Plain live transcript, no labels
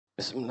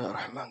بسم الله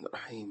الرحمن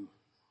الرحيم.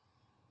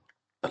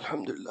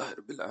 الحمد لله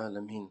رب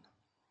العالمين،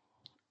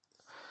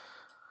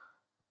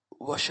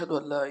 وأشهد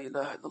أن لا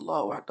إله إلا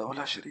الله وحده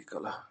لا شريك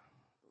له،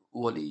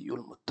 ولي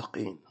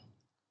المتقين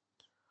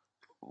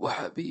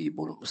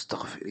وحبيب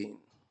المستغفرين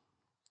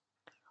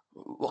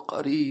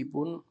وقريب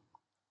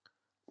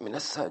من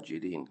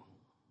الساجدين.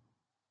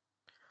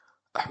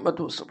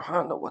 أحمده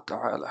سبحانه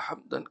وتعالى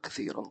حمدا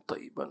كثيرا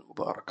طيبا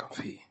مباركا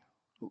فيه،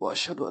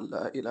 وأشهد أن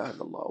لا إله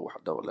إلا الله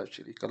وحده لا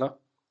شريك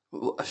له،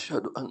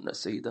 وأشهد أن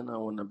سيدنا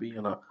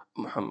ونبينا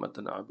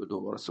محمدا عبده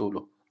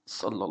ورسوله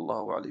صلى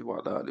الله عليه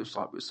وعلى آله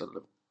وصحبه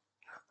وسلم.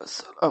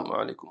 السلام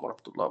عليكم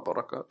ورحمة الله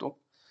وبركاته.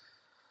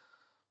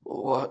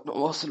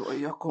 ونواصل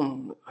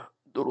إياكم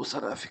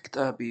دروسنا في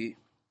كتاب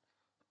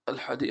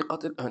الحديقة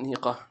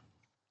الأنيقة،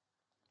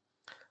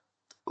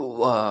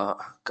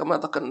 وكما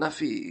ذكرنا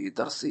في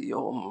درس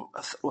يوم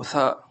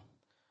الثلاثاء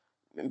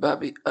من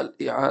باب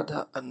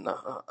الإعادة أن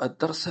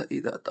الدرس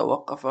إذا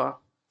توقف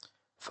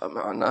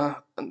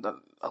فمعناه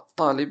أن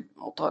الطالب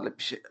مطالب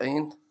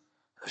بشيئين: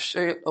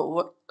 الشيء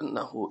الأول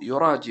أنه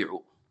يراجع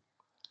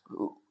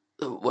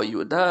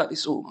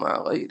ويدارس مع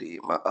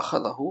غيره ما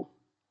أخذه.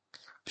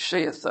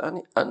 الشيء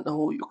الثاني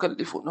أنه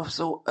يكلف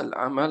نفسه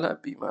العمل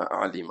بما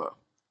علم،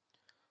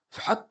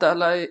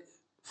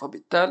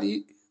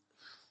 فبالتالي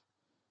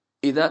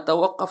إذا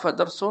توقف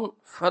درس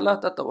فلا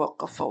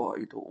تتوقف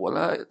فوائده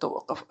ولا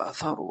يتوقف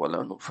آثاره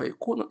ولا نور،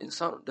 فيكون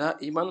الإنسان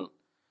دائما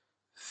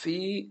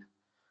في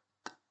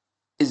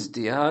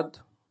ازدياد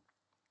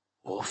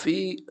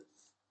وفي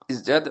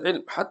ازدياد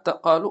علم، حتى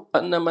قالوا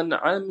أن من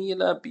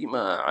عمل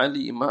بما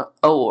علم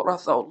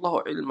أورثه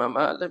الله علم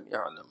ما لم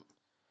يعلم،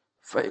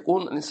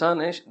 فيكون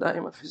الإنسان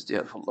دائما في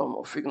ازدياد. فاللهم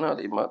وفقنا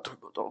لما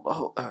تحب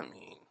وترضاه،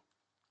 آمين.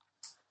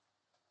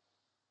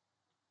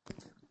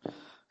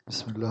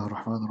 بسم الله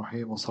الرحمن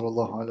الرحيم، وصلى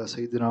الله على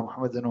سيدنا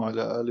محمد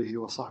وعلى آله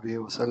وصحبه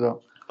وسلم.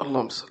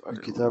 اللهم صل على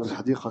من كتاب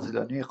الحديقة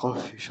الأنيقة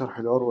في شرح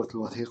العروة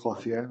الوثيقة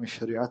في علم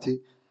الشريعة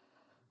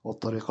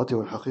والطريقة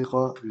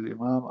والحقيقة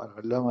للإمام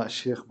العلامة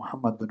الشيخ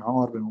محمد بن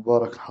عمر بن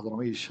مبارك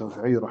الحضرمي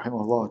الشافعي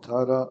رحمه الله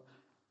تعالى،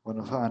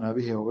 ونفعنا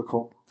به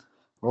وبكم،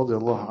 رضي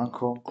الله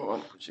عنكم،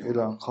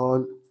 إلى أن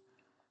قال: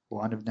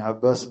 وعن ابن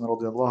عباس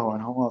رضي الله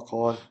عنهما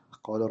قال: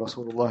 قال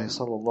رسول الله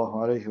صلى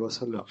الله عليه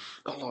وسلم: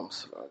 اللهم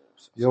صل على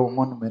وسلم.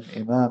 يوم من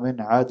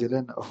إمام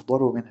عادل أفضل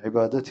من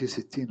عبادة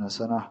 60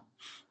 سنة،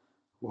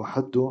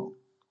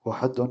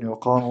 وحد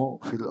يقام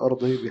في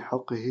الأرض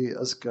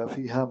بحقه أزكى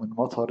فيها من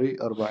مطر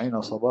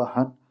 40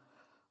 صباحا.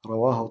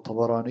 رواه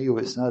الطبراني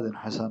بإسناد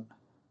حسن.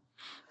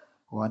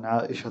 وعن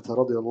عائشة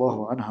رضي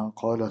الله عنها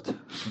قالت: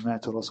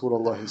 سمعت رسول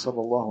الله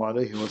صلى الله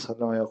عليه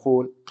وسلم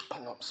يقول: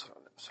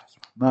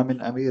 ما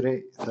من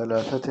أمير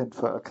 3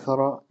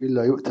 فأكثر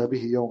إلا يؤتى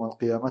به يوم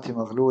القيامة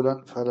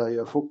مغلولا فلا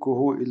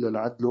يفكه إلا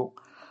العدل.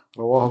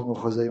 رواه ابن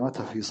خزيمة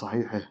في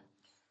صحيحه.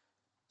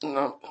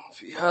 نعم،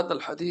 في هذا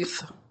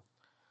الحديث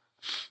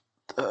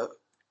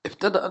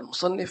ابتدأ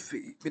المصنف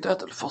في بداية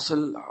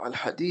الفصل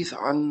الحديث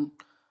عن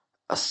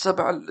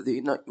 7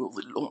 الذين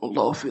يظلهم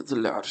الله في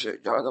ظل عرشه،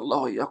 جعل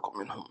الله إياكم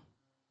منهم.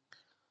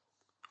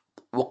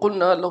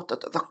 وقلنا لو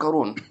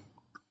تتذكرون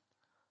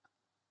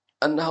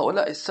أن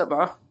هؤلاء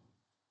 7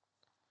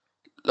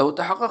 لو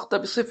تحققت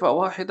بصفة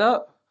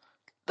واحدة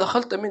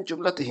دخلت من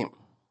جملتهم،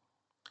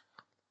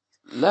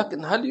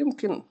 لكن هل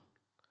يمكن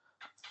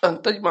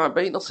أن تجمع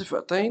بين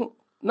صفتين؟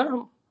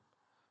 نعم،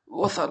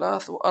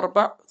 و3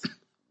 و4،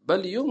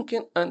 بل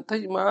يمكن أن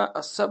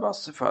تجمع 7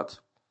 صفات،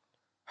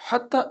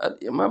 حتى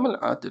الإمام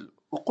العادل.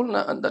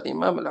 وقلنا أن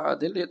الإمام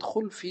العادل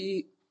يدخل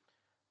في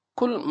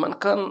كل من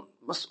كان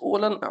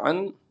مسؤولا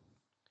عن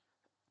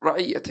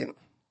رعية،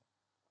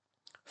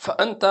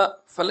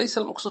 فليس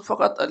المقصود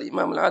فقط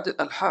الإمام العادل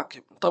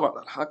الحاكم،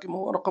 طبعا الحاكم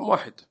هو رقم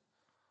 1،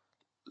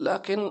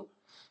 لكن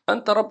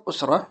أنت رب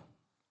أسرة،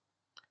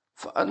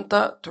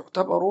 فأنت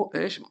تعتبر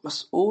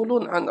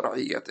مسؤول عن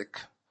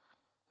رعيتك،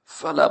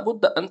 فلا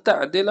بد أن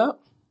تعدل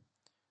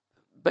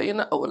بين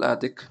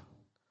أولادك،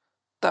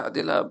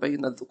 تعدل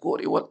بين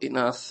الذكور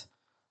والإناث،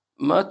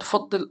 ما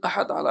تفضل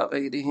أحد على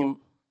غيرهم.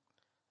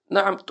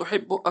 نعم،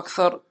 تحب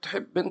أكثر،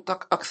 تحب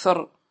بنتك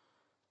أكثر،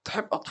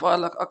 تحب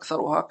أطفالك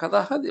أكثر، وهكذا.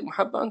 هذه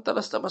محبة أنت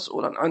لست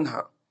مسؤولا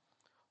عنها،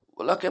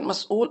 ولكن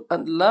مسؤول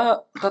أن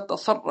لا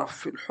تتصرف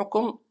في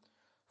الحكم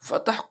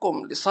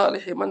فتحكم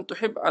لصالح من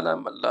تحب على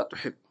من لا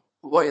تحب.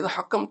 وإذا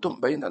حكمتم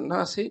بين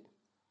الناس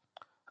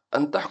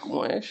أن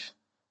تحكموا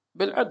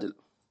بالعدل.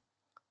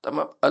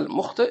 تمام،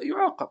 المخطئ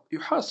يعاقب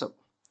يحاسب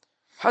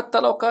حتى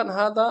لو كان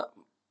هذا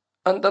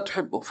أنت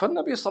تحبه.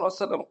 فالنبي صلى الله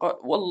عليه وسلم قال: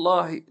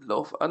 والله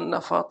لو أن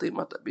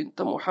فاطمة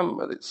بنت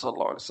محمد صلى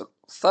الله عليه وسلم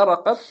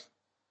سرقت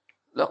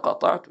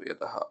لقطعت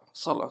يدها.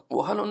 صلى.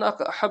 وهل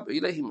هناك أحب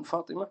إليه من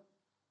فاطمة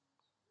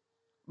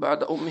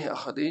بعد أمها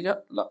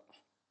خديجة؟ لا.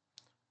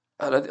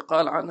 الذي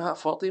قال عنها: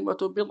 فاطمة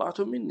بضعة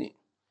مني،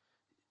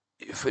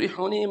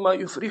 يفرحني ما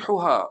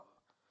يفرحها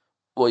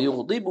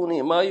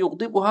ويغضبني ما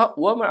يغضبها،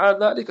 ومع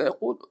ذلك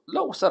يقول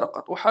لو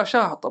سرقت،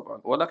 وحاشاها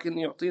طبعا، ولكن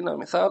يعطينا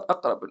مثال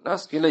أقرب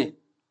الناس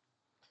إليه.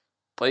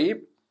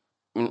 طيب،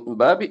 من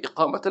باب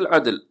إقامة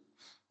العدل.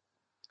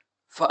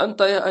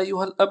 فأنت يا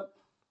أيها الأب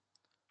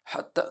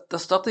حتى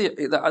تستطيع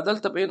إذا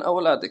عدلت بين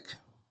أولادك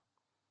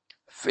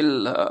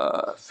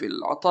في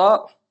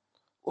العطاء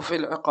وفي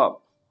العقاب،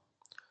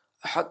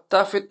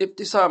 حتى في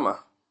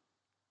الابتسامة،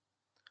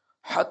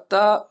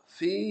 حتى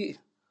في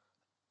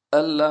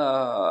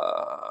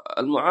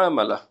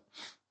المعاملة.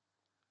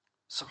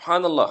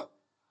 سبحان الله،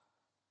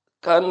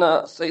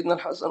 كان سيدنا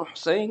الحسن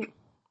والحسين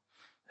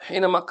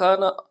حينما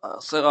كان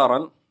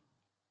صغارا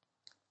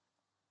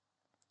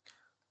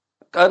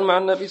كان مع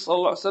النبي صلى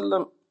الله عليه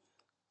وسلم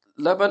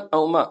لبن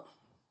أو ماء،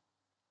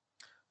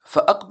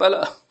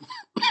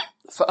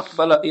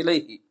 فأقبل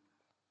إليه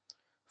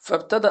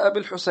فابتدأ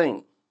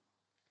بالحسين،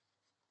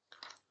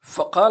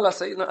 فقال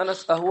سيدنا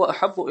أنس: أهو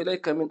أحب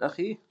إليك من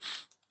أخيه؟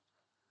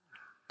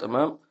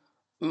 تمام،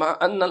 مع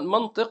أن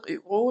المنطق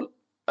يقول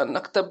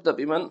أنك تبدأ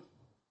بمن؟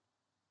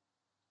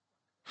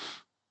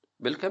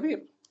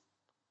 بالكبير.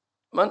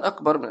 من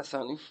أكبر من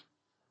الثاني؟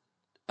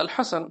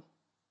 الحسن.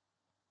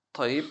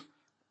 طيب،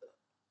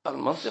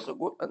 المنطق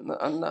يقول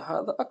أن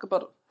هذا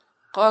أكبر.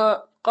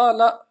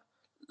 قال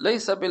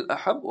ليس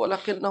بالأحب،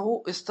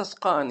 ولكنه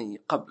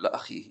استسقاني قبل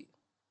أخيه،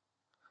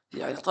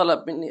 يعني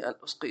طلب مني أن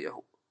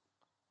أسقيه.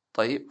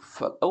 طيب،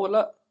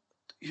 فالأولى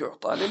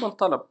يعطى لمن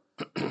طلب.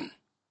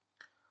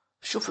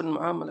 شوف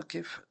المعاملة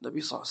كيف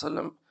النبي صلى الله عليه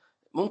وسلم.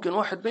 ممكن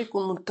واحد ما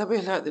يكون منتبه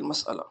لهذه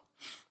المسألة.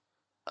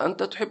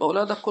 أنت تحب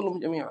أولادك كلهم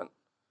جميعا،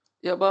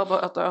 يا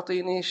بابا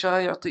تعطيني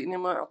شاي، يعطيني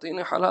ما،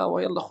 يعطيني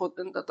حلاوة، يلا خذ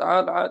أنت،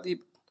 تعال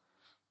عادي.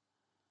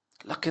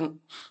 لكن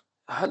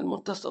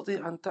هل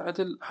تستطيع أن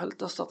تعدل؟ هل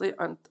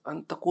تستطيع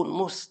أن تكون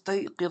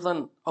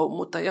مستيقظا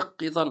أو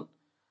متيقظا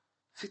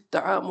في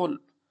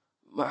التعامل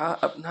مع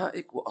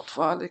أبنائك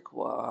وأطفالك،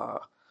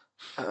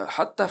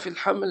 وحتى في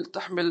الحمل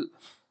تحمل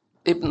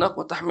ابنك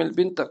وتحمل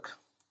بنتك،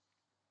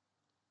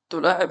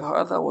 تلاعب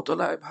هذا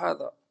وتلاعب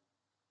هذا،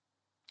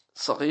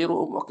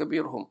 صغيرهم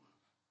وكبيرهم،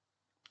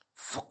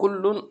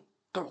 فكل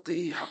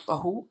تعطيه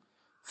حقه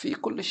في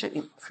كل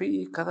شيء.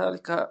 في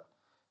كذلك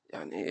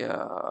يعني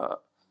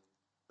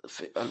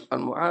في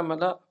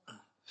المعاملة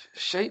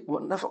شيء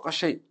والنفقة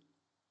شيء.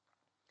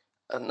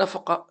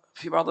 النفقة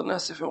في بعض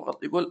الناس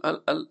يقول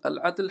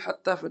العدل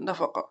حتى في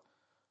النفقة،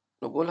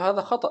 نقول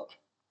هذا خطأ.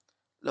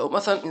 لو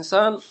مثلا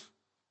إنسان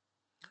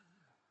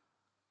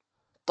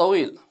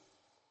طويل،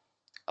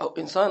 أو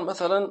إنسان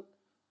مثلا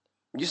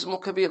جسمه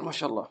كبير ما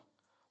شاء الله،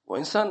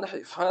 وإنسان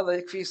نحيف، هذا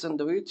يكفيه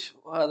سندويتش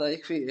وهذا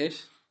يكفيه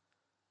إيش؟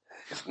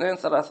 2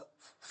 3،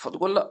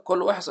 فتقول لا،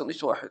 كل واحد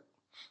سندويتش واحد،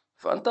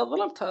 فأنت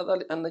ظلمت هذا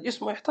لأن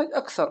جسمه يحتاج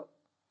أكثر.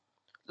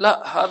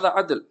 لا، هذا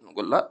عدل.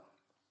 نقول لا،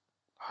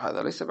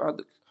 هذا ليس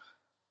بعدل.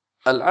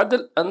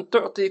 العدل أن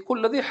تعطي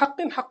كل ذي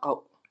حق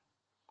حقه،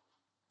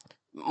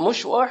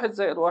 مش واحد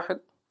زائد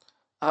واحد.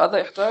 هذا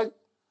يحتاج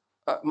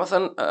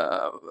مثلا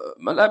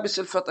ملابس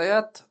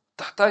الفتيات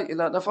تحتاج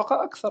إلى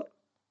نفقة أكثر،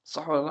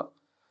 صح ولا لا؟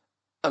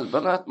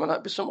 البنات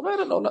ملابسهم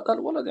غير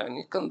الولد،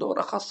 يعني كان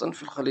دورة خاصة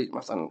في الخليج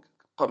مثلا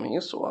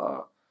قميص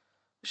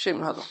وشيء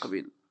من هذا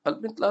القبيل.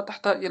 البنت لا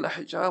تحتاج إلى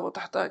حجاب،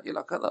 وتحتاج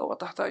إلى كذا،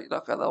 وتحتاج إلى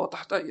كذا،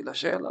 وتحتاج إلى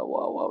شيلة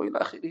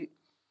وإلى آخره.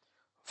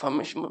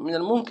 فمش من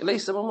الممكن،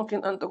 ليس من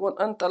الممكن أن تقول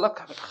أنت لك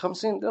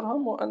 50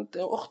 درهم وأنت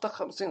أختك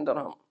 50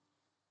 درهم.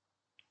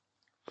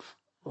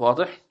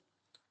 واضح؟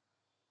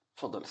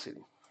 تفضل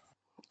سيدي،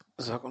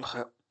 جزاكم الله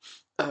خير.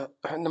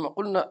 عندما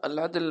قلنا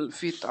العدل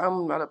في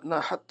التعامل مع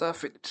الأبناء حتى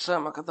في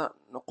الابتسامة كذا،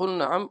 نقول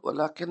نعم،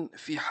 ولكن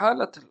في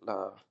حالة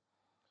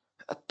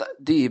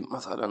التأديب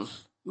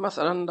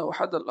مثلا لو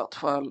أحد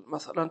الأطفال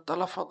مثلا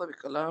تلفظ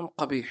بكلام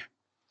قبيح،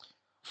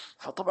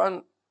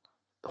 فطبعا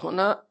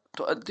هنا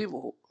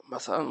تؤدبه،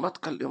 مثلا ما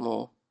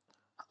تكلمه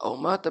أو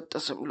ما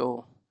تبتسم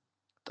له،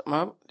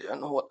 تمام،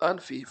 لأنه هو الآن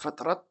في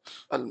فترة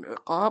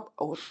العقاب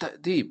أو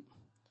التأديب،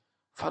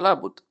 فلا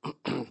بد.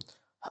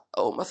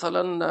 أو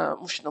مثلا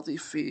مش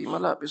نظيف في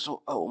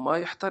ملابسه، أو ما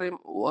يحترم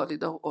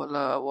والده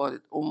ولا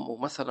والد أمه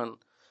مثلا،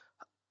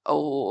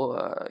 أو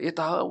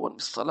يتهاون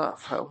بالصلاة،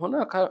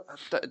 فهناك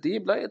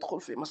التأديب لا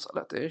يدخل في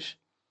مسألة إيش؟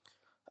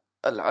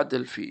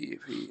 العدل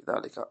في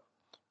ذلك.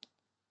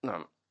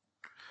 نعم،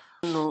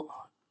 أنه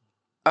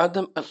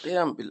عدم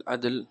القيام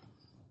بالعدل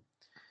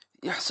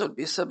يحصل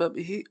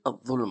بسببه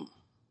الظلم،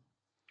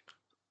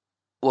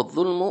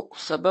 والظلم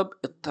سبب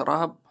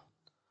اضطراب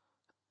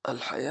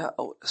الحياة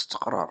أو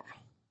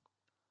الاستقرار.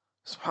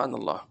 سبحان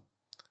الله،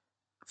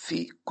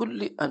 في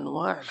كل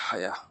أنواع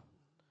الحياة،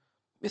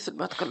 مثل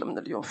ما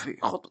تكلمنا اليوم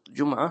في خطبة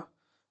الجمعة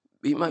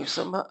بما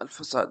يسمى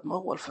الفساد. ما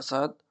هو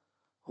الفساد؟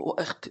 هو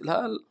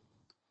اختلال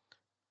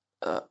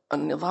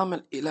النظام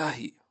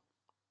الإلهي.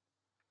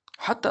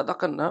 حتى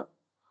ذكرنا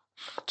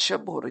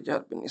تشبه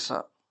الرجال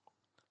بالنساء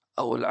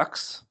أو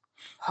العكس،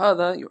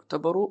 هذا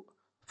يعتبر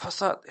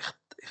فساد.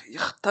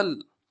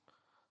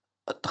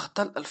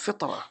 تختل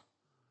الفطرة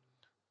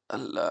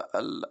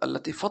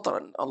التي فطر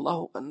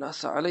الله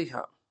الناس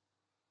عليها.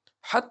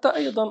 حتى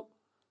أيضا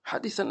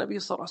حديث النبي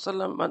صلى الله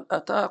عليه وسلم: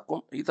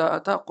 إذا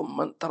أتاكم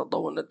من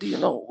ترضون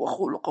دينه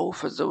وخلقه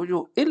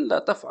فزوجوه، إلا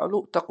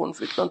تفعلوا تكن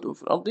فتنة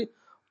في الأرض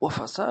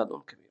وفساد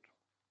كبير.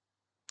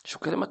 شو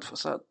كلمة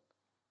فساد؟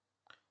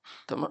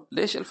 تمام،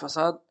 ليش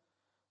الفساد؟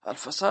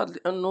 الفساد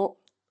لأنه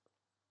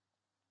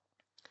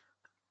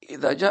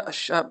إذا جاء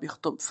الشاب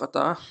يخطب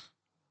فتاة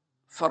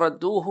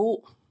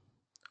فردوه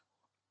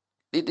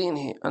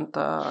لدينه، أنت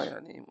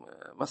يعني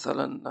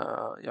مثلا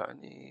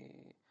يعني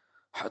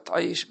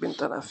حتعيش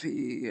بنتنا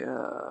في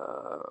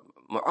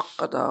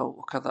معقدة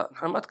وكذا.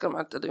 نحن ما نتكلم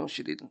عن التدين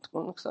الشديد، أنت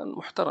تكون إنسان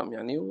محترم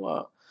يعني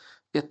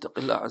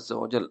ويتقي الله عز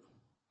وجل.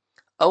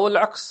 أو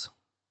العكس،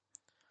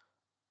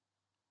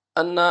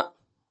 أن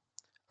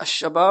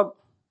الشباب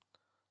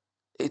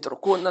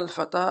يتركون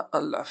الفتاة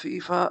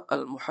العفيفة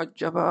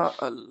المحجبة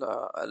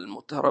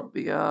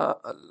المتربية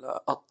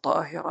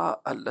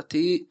الطاهرة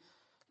التي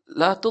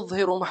لا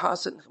تظهر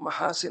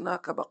محاسنها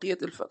كبقية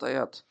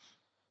الفتيات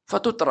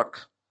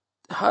فتترك.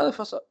 هذا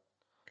فساد.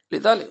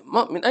 لذلك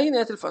من أين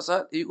يأتي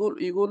الفساد؟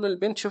 يقول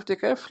للبنت شفتي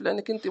كيف؟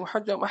 لأنك أنت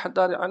محجبة ما حد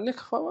داري عنك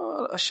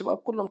فالشباب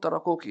كلهم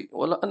تركوك،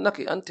 ولا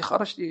أنك أنت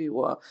خرجتي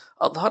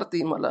وأظهرت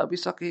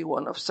ملابسك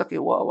ونفسك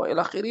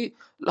وإلى آخره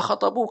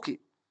لخطبوك،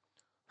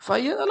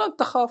 فهي لن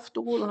تخاف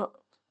تقول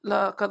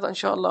لا كذا إن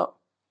شاء الله.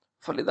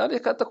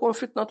 فلذلك تكون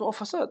فتنة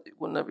وفساد،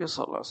 يقول النبي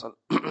صلى الله عليه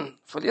وسلم.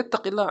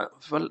 فليتق الله.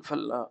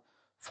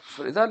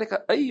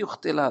 فلذلك أي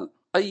اختلال،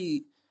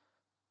 أي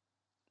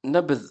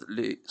نبذ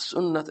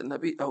لسنة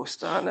النبي أو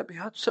استعانة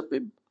بها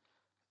تسبب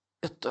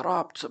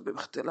اضطراب، تسبب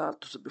اختلال،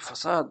 تسبب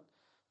فساد،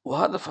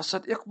 وهذا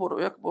الفساد يكبر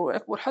ويكبر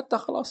ويكبر حتى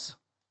خلاص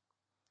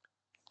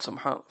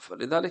سبحان.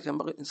 فلذلك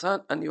ينبغي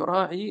الإنسان أن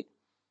يراعي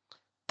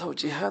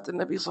توجيهات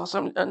النبي صلى الله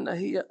عليه وسلم، لأن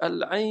هي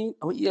العين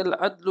وهي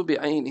العدل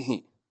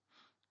بعينه.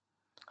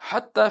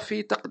 حتى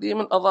في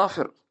تقديم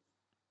الأظافر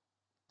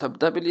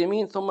تبدأ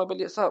باليمين ثم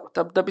باليسار،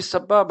 تبدأ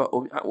بالسبابة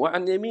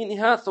وعن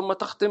يمينها ثم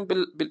تختم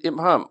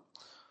بالإبهام،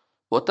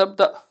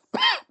 وتبدأ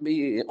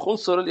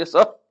بخنصر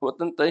اليسار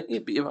وتنتهي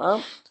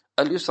بإبهام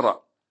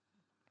اليسرى.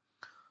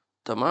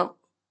 تمام.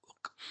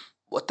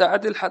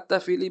 وتعدل حتى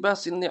في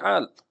لباس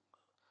النعال.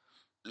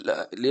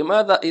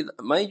 لماذا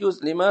ما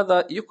يجوز؟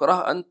 لماذا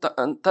يكره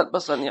أن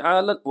تلبس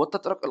نعالا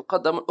وتترك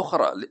القدم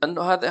الأخرى؟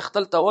 لأنه هذا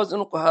يختل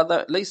توازنك،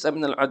 وهذا ليس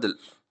من العدل.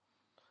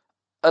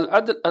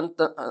 العدل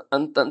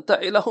أن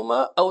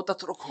تنتعلهما أو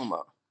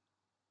تتركهما.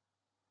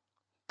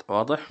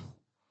 واضح؟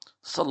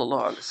 صلى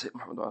الله على سيدنا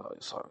محمد وعلى آله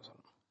وصحبه وسلم.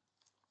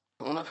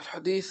 هنا في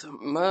الحديث: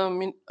 ما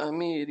من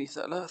أمير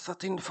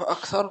ثلاثة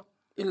فأكثر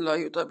إلا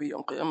يؤتى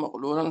بيوم القيامة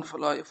مغلولا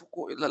فلا يفك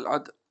إلا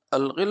العدل.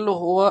 الغل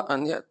هو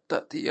أن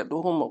تأتي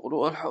يده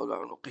مغلولة حول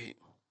عنقه.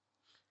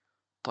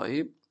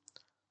 طيب،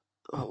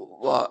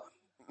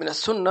 ومن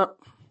السنة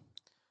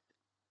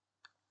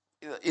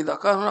إذا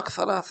كان هناك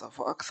ثلاثة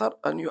فأكثر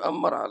أن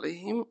يؤمر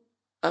عليهم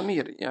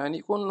أمير، يعني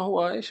يكون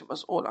هو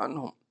مسؤول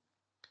عنهم.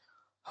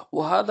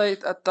 وهذا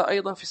يتأتى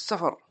أيضا في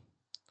السفر.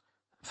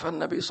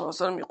 فالنبي صلى الله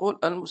عليه وسلم يقول: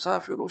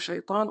 المسافر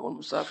شيطان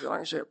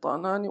والمسافران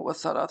شيطانان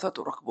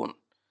والثلاثة ركب.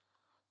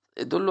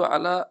 يدل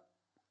على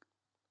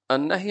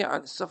النهي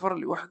عن السفر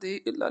لوحده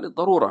إلا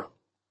للضرورة.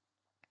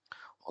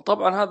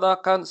 وطبعا هذا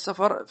كان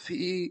السفر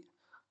في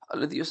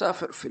الذي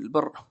يسافر في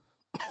البر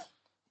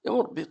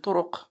يمر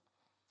بطرق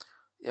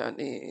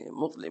يعني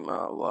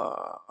مظلمة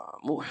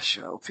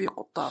وموحشة وفي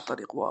قطاع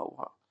طريق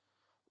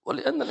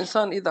ولأن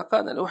الإنسان إذا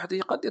كان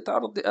لوحده قد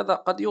يتعرض لأذى،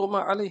 قد يغمى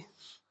عليه،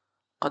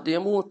 قد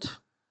يموت.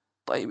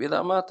 طيب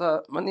إذا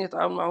مات من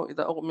يتعامل معه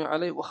إذا أغمي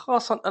عليه؟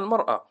 وخاصة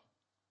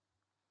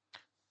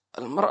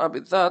المرأة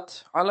بالذات،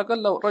 على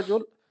الأقل لو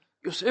رجل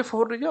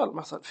يسعفه الرجال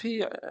مثلا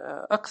في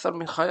أكثر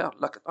من خيار،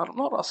 لكن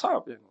المرأة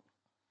صعب يعني.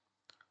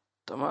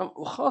 تمام.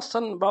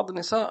 وخاصة بعض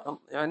النساء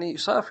يعني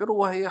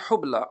يسافروا وهي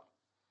حبلى،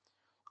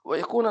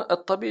 ويكون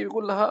الطبيب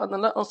يقول لها أنا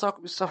لا أنصحك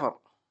بالسفر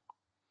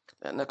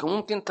لأنك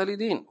ممكن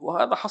تلدين.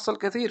 وهذا حصل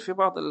كثير في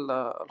بعض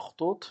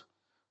الخطوط.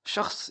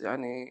 شخص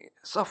يعني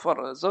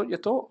سافر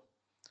زوجته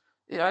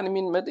يعني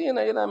من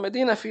مدينة إلى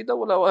مدينة في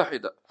دولة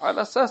واحدة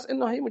على أساس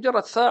إنه هي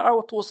مجرد ساعة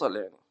وتوصل،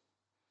 يعني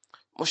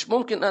مش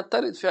ممكن أن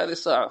تلد في هذه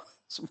الساعة.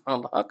 سبحان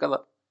الله.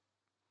 هكذا.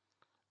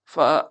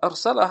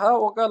 فأرسلها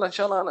وقال إن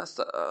شاء الله أنا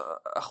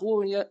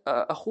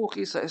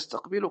أخوك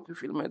سيستقبلك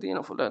في المدينة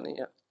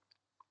الفلانية.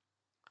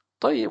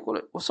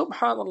 طيب.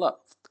 وسبحان الله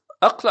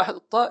أقلع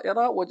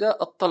الطائرة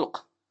وجاء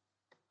الطلق.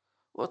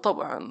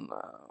 وطبعا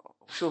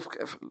شوف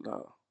كيف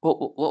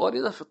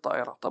وولد في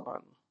الطائرة.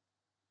 طبعا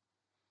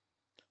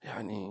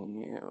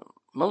يعني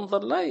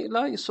منظر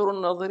لا يسر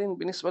الناظرين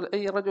بالنسبة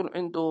لأي رجل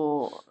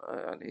عنده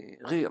يعني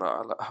غيرة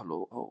على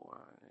أهله، أو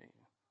يعني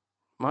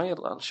ما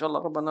يرضى. إن شاء الله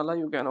ربنا لا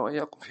يوقعنا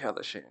وإياكم في هذا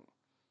الشيء.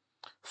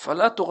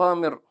 فلا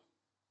تغامر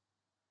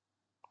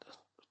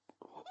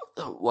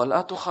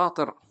ولا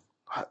تخاطر.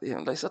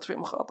 يعني ليست في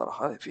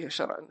مخاطرة، هذه فيها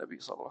شرع النبي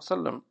صلى الله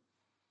عليه وسلم.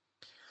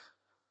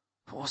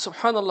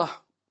 وسبحان الله.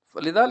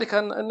 فلذلك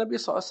النبي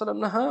صلى الله عليه وسلم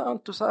نهى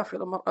أن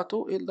تسافر المرأة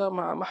إلا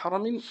مع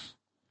محرم.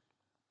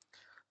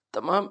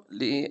 تمام.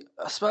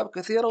 لأسباب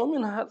كثيرة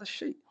ومنها هذا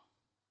الشيء.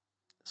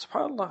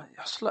 سبحان الله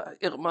يحصل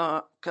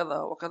إغماء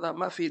كذا وكذا،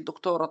 ما في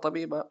دكتورة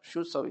طبيبة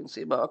شو تسوي؟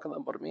 نسيبها كذا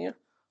مرمية،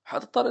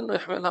 حتضطر إنه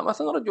يحملها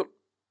مثلا رجل.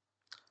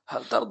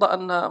 هل ترضى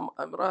أن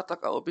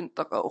امرأتك أو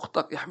بنتك أو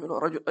أختك يحملها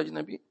رجل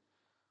أجنبي؟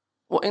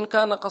 وإن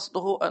كان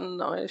قصده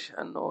أنه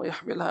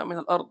يحملها من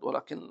الأرض،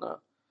 ولكن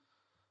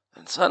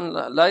إنسان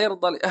لا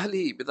يرضى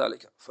لأهله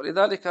بذلك.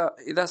 فلذلك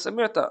إذا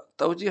سمعت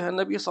توجيه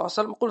النبي صلى الله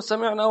عليه وسلم قل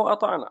سمعنا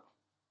وأطعنا،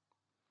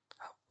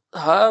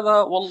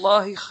 هذا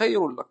والله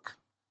خير لك.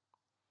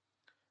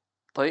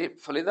 طيب،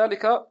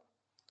 فلذلك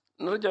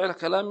نرجع إلى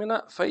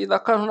كلامنا. فإذا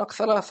كان هناك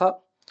ثلاثة،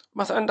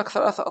 مثلا عندك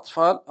ثلاثة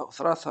أطفال أو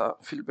ثلاثة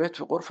في البيت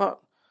في غرفة،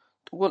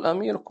 تقول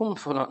أميركم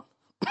فلان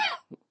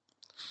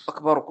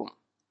أكبركم،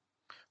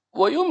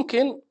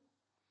 ويمكن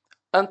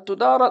أن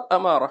تدار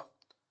الأمارة.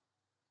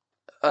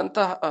 أنت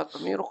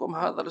أميركم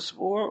هذا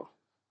الأسبوع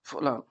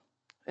فلان،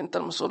 أنت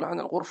المسؤول عن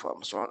الغرفة،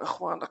 مسؤول عن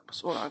إخوانك،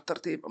 مسؤول عن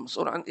الترتيب،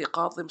 مسؤول عن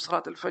إيقاظهم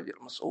صلاة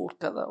الفجر، مسؤول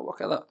كذا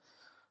وكذا،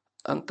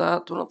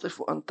 أنت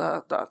تنظف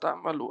وأنت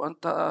تعمل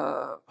وأنت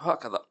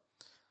هكذا.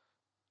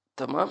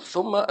 تمام.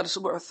 ثم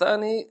الأسبوع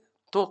الثاني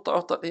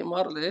تعطى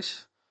الإمارة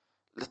ليش؟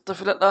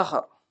 للطفل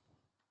الآخر،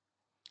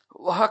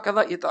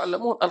 وهكذا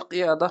يتعلمون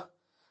القيادة،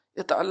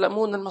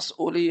 يتعلمون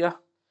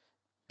المسؤولية،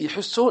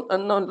 يحسون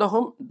أن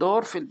لهم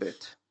دور في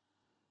البيت.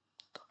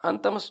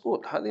 أنت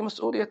مسؤول، هذه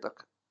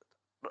مسؤوليتك.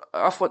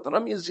 عفوا،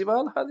 رمي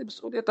الزبالة هذه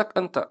مسؤوليتك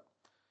أنت،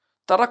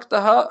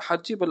 تركتها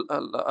حتجيب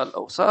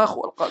الأوساخ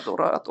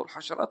والقاذورات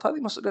والحشرات، هذه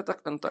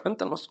مسؤوليتك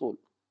أنت المسؤول.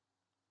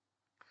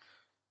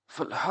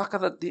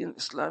 فهكذا الدين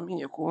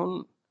الإسلامي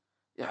يكون،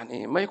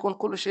 يعني ما يكون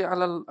كل شيء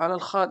على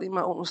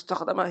الخادمة أو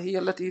المستخدمة، هي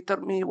التي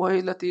ترمي وهي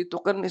التي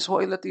تكنس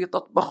وهي التي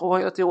تطبخ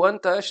وهي التي،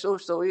 وأنت إيش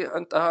تسوي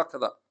أنت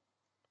هكذا،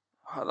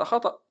 هذا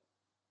خطأ.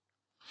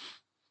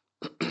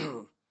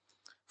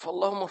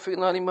 فاللهم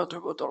وفقنا لما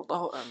تحب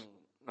وترضاه،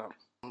 آمين. نعم.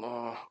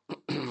 الله.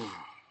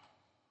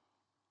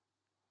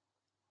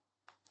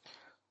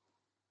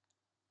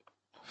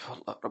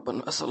 فالله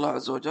ربنا أسأل الله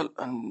عز وجل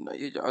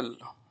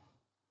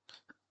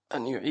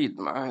أن يعيد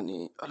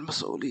معاني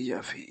المسؤولية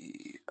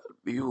في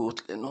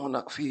البيوت، لأن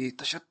هناك في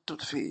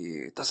تشتت،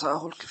 في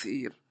تساهل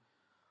كثير،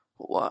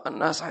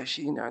 والناس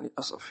عايشين يعني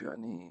للأسف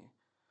يعني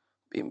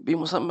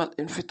بمسمى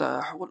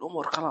الانفتاح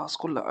والأمور خلاص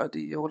كلها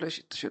عادية. وليش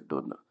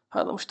التشدد؟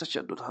 هذا مش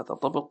تشدد، هذا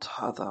ضبط،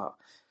 هذا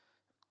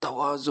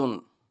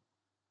توازن،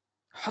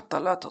 حتى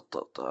لا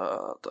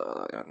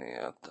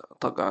يعني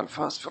تقع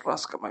الفاس في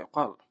الرأس كما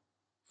يقال.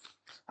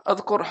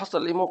 أذكر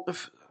حصل لي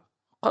موقف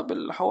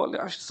قبل حوالي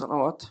 10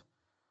 سنوات،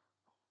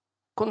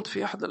 كنت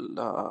في أحد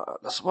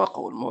الأسواق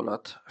أو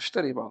المولات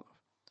أشتري بعض،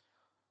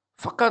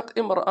 فكانت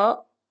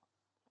امرأة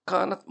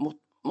كانت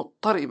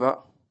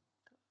مضطربة،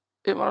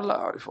 امرأة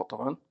لا أعرفها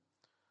طبعا،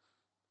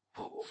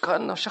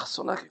 وكان شخص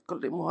هناك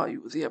يكلمها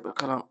يؤذيها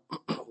بالكلام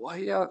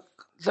وهي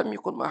لم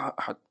يكن معها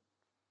أحد.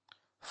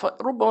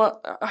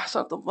 فربما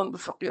أحسنت الظن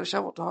بالفقير،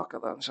 شافته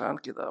هكذا إنسان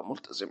كذا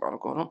ملتزم على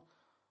كونه،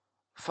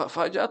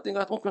 ففاجأتني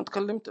قالت ممكن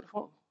تكلم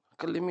تلفون؟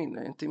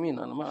 كلميني، أنت مين؟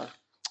 أنا ما أعرف،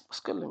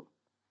 بس كلم.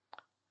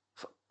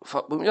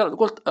 فبمجرد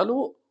قلت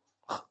ألو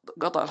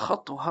قطع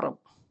الخط وهرب.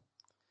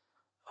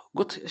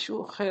 قلت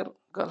شو خير؟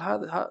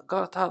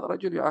 قالت هذا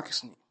رجل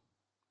يعاكسني،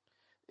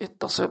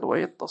 يتصل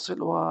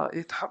ويتصل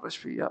ويتحرش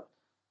فيا،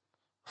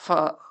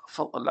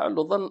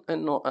 فلعله ظن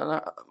انه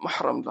انا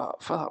محرم لها.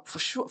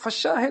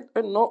 فالشاهد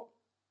انه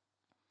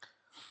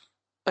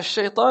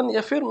الشيطان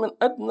يفر من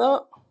ادنى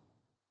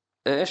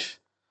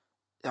ايش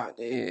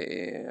يعني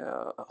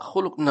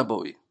خلق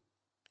نبوي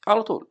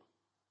على طول.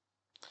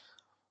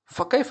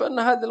 فكيف ان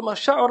هذه المرأة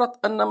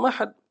شعرت ان ما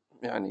حد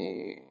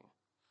يعني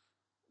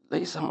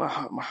ليس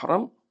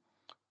محرم،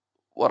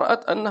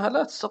 ورأت انها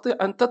لا تستطيع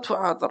ان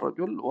تدفع هذا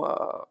الرجل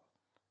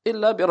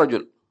الا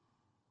برجل،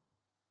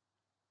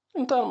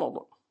 انتهى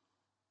الموضوع.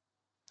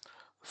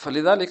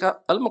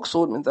 فلذلك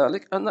المقصود من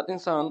ذلك أن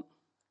الإنسان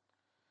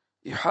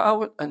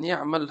يحاول أن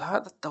يعمل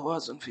هذا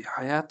التوازن في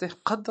حياته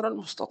قدر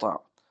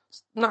المستطاع.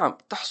 نعم،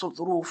 تحصل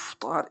ظروف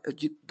طارئة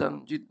جدا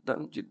جدا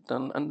جدا،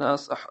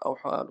 الناس أو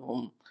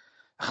حالهم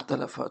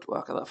اختلفت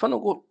وهكذا،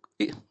 فنقول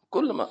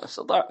كل ما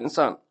استطاع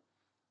الإنسان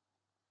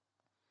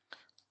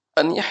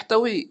أن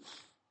يحتوي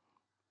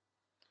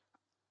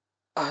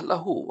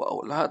أهله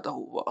وأولاده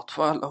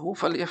وأطفاله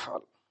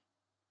فليفعل.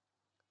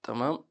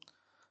 تمام.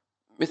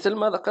 مثل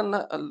ما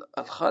ذكرنا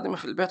الخادمة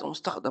في البيت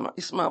المستخدمة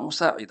اسمها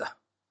مساعدة،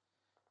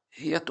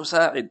 هي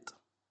تساعد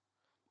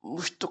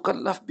مش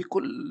تكلف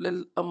بكل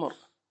الأمر.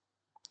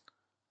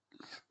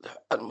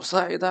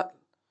 المساعدة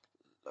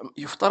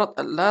يفترض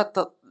أن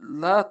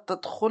لا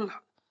تدخل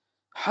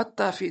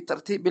حتى في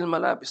ترتيب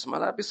الملابس،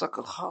 ملابسك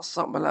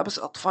الخاصة، ملابس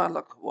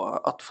أطفالك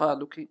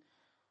وأطفالك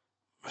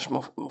مش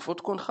المفروض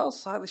تكون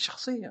خاصة، هذه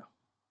الشخصية.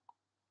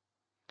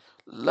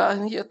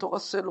 لا هي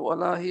تغسل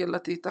ولا هي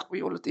التي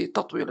تكوي والتي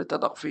تطوي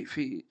لتضع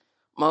في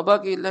ما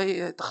باقي إلا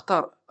هي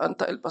تختار،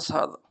 أنت البس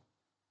هذا،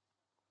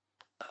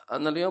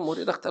 أنا اليوم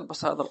أريدك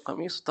تلبس هذا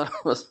القميص،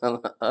 تلبس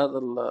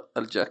هذا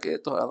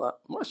الجاكيت، وهذا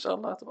ما شاء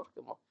الله تبارك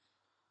الله،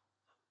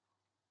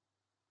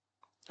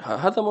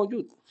 هذا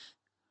موجود.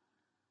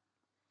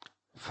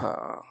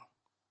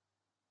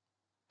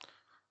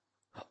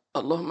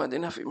 اللهم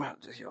اهدنا في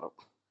مهدك يا رب.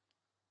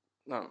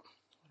 نعم.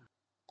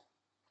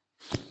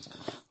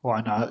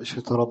 وعن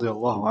عائشة رضي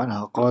الله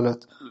عنها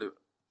قالت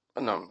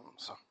نعم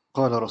صح.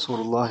 قال رسول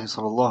الله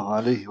صلى الله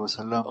عليه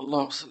وسلم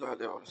اللهم صل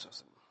عليه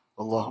وسلم.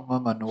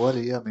 اللهم من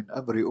ولي من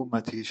أمر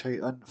أمتي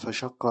شيئا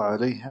فشق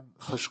عليهم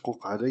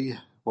فاشقق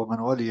عليه، ومن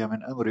ولي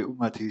من أمر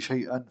أمتي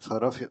شيئا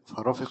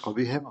فرفق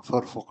بهم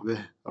فارفق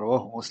به.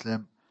 رواه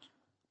مسلم.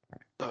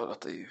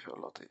 لطيف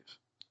لطيف.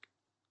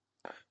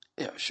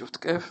 يعني شفت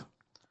كيف؟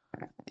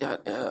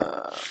 يعني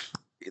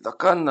إذا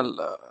كان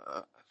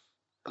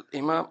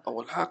الإمام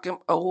أو الحاكم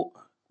أو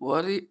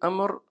ولي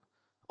أمر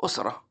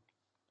أسرة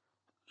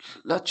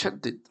لا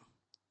تشدد،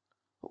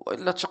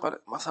 وإلا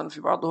تشق. مثلا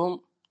في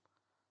بعضهم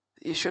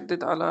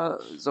يشدد على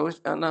زوج،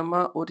 أنا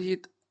ما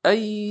أريد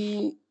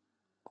أي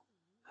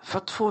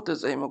فتفوتة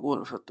زي ما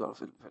يقولوا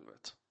في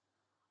البيت،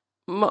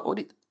 ما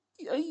أريد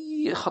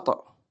أي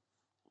خطأ،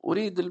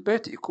 أريد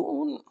البيت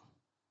يكون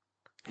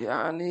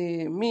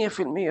يعني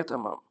 100%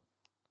 تمام،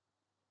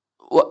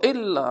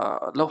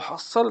 وإلا لو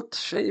حصلت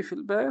شيء في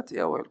البيت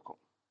يا ويلكم.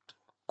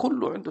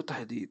 كله عنده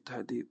تهديد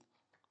تهديد.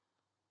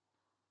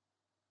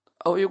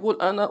 أو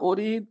يقول أنا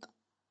أريد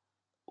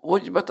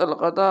وجبة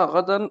الغداء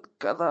غدا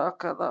كذا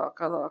كذا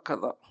كذا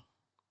كذا،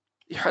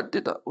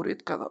 يحدد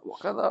أريد كذا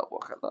وكذا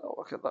وكذا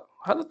وكذا،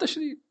 هذا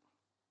تشديد.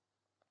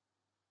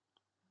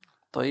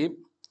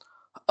 طيب،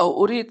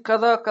 أو أريد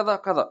كذا كذا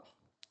كذا،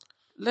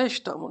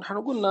 ليش تأمر؟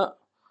 نحن قلنا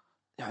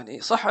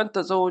يعني صح أنت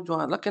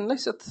زوجها، لكن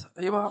ليست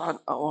عبارة عن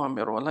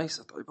أوامر،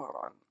 وليست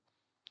عبارة عن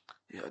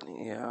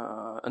يعني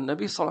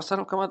النبي صلى الله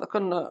عليه وسلم كما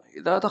ذكرنا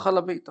إذا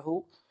دخل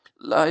بيته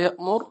لا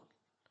يأمر،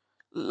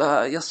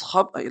 لا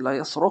يصخب أي لا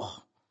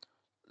يصرخ،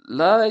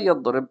 لا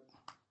يضرب.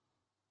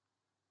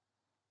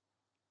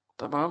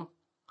 تمام،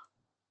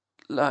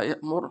 لا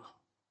يأمر،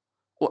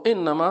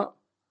 وإنما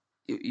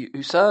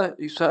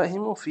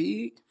يساهم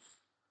في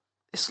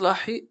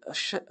إصلاح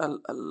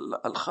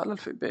الخلل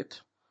في البيت.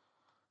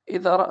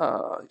 إذا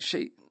رأى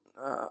شيء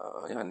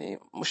يعني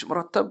مش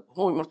مرتب،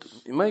 هو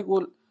ما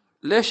يقول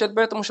ليش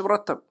البيت مش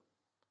مرتب،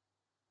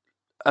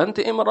 أنت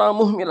امرأة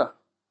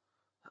مهملة،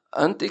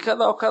 أنت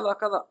كذا وكذا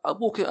كذا،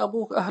 أبوك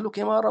أهلك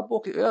ما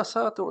ربوك، يا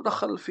ساتر،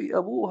 دخل في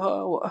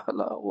أبوها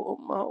وأهلها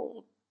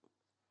وأمها.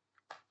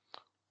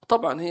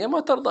 طبعا هي ما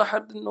ترضى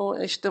حد إنه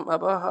يشتم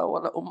أباها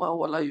ولا أمها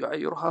ولا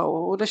يعيرها،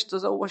 وليش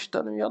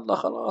تزوجتني، يلا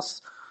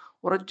خلاص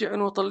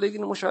ورجعني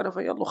وطلقني، مش عارف،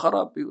 يلا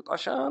خراب بيوت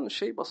عشان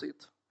شيء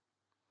بسيط.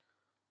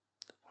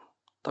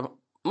 طبعا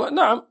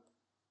نعم،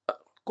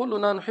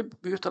 كلنا نحب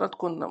بيوتنا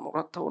تكون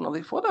مرتبة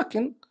ونظيفة،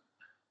 ولكن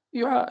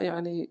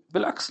يعني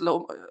بالعكس،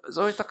 لو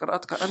زوجتك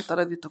رأتك أنت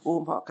الذي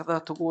تقوم هكذا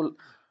تقول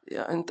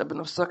يا أنت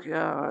بنفسك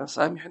يا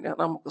سامحني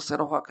أنا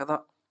مقصر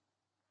وهكذا،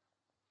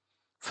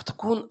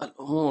 فتكون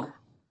الأمور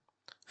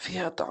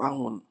فيها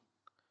تعاون،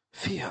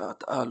 فيها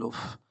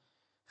تآلف،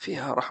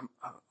 فيها رحمة.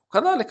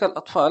 كذلك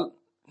الأطفال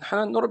نحن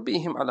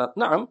نربيهم على،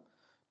 نعم،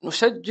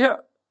 نشجع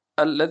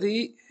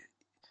الذي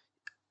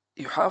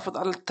يحافظ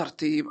على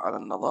الترتيب، على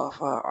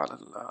النظافة، على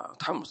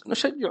التحمس،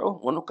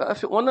 نشجعه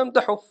ونكافئه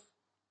ونمدحه.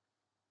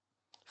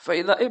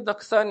 فإذا ابنك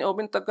الثاني أو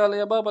بنتك قال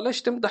يا بابا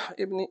ليش تمدح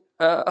ابني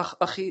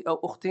أخي أو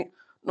أختي،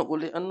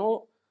 نقول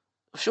لأنه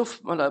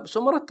شوف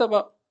ملابسه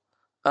مرتبة،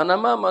 أنا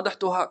ما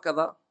مدحته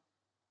هكذا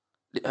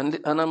لأن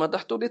أنا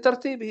مدحته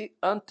لترتيبه،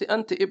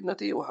 أنت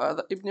ابنتي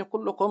وهذا ابني،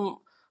 كلكم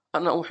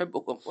أنا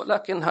أحبكم،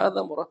 ولكن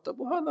هذا مرتب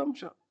وهذا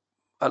مش،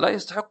 ألا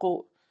يستحق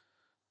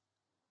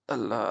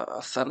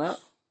الثناء؟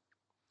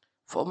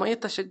 فهم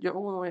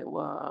يتشجعون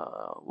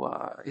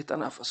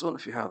ويتنافسون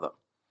في هذا.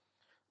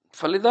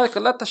 فلذلك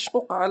لا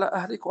تشقق على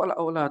أهلك ولا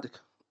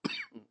أولادك.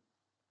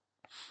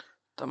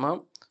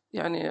 تمام،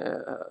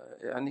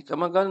 يعني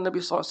كما قال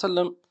النبي صلى الله عليه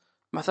وسلم،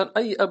 مثلا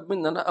أي أب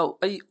مننا أو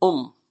أي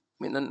أم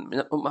من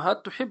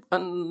الأمهات تحب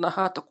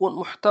أنها تكون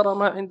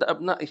محترمة عند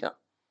أبنائها،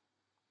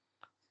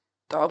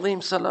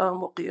 تعظيم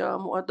سلام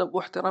وقيام وأدب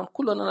واحترام،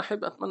 كلنا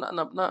نحب، أتمنى أن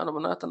أبنائنا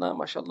وبناتنا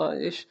ما شاء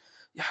الله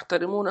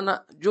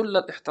يحترموننا جل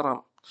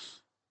الاحترام.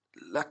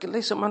 لكن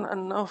ليس معنى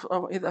أنه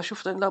إذا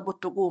شفتني لابد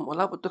تقوم،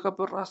 ولا بد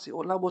تكبر رأسي،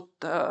 ولا بد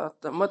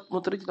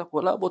تمد رجلك،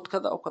 ولا بد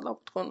كذا وكذا،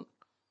 تكون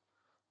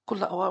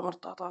كل أوامر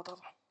طا طا طا.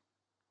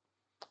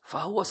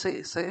 فهو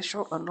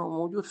سيشعر أنه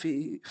موجود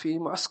في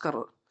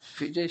معسكر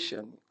في جيش،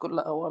 يعني كل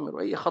أوامر،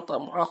 وأي خطأ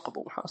معاقب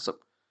ومحاسب.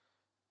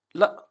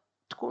 لا،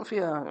 تكون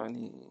فيها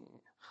يعني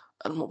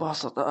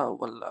المباسطة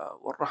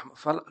والرحمة.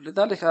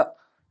 فلذلك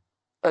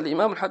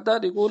الإمام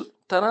الحداد يقول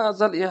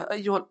تنازل يا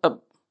أيها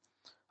الأب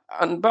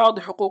عن بعض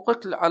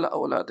حقوقك على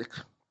أولادك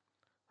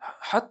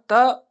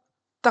حتى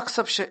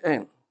تكسب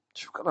شيئين.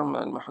 شوف كلام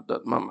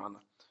المحدد ما معنى.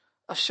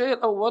 الشيء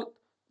الأول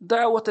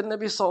دعوة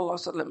النبي صلى الله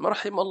عليه وسلم،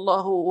 رحم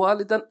الله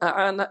والدا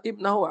أعان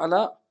ابنه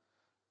على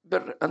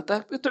بر، أنت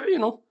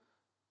بتعينه،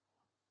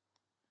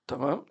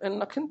 تمام،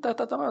 إنك أنت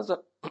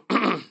تتنازل.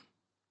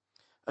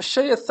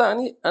 الشيء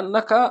الثاني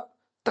أنك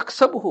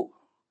تكسبه،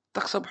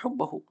 تكسب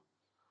حبه،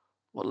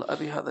 والله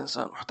أبي هذا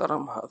إنسان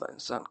محترم، هذا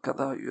إنسان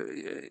كذا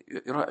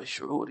يراعي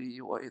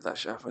شعوري، وإذا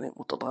شافني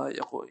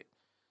متضايق،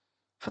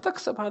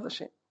 فتكسب هذا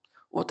الشيء،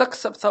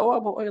 وتكسب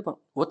ثوابه أيضا،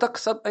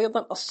 وتكسب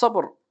أيضا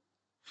الصبر.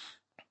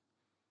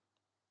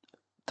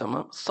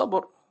 تمام،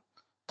 الصبر،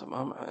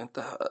 تمام،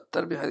 أنت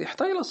التربية هذه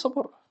يحتاج إلى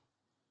الصبر،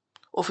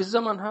 وفي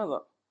الزمن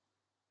هذا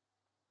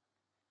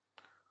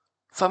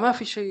فما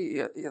في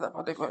شيء يذهب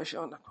عليك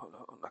وأشياء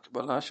أنك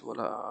بلاش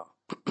ولا.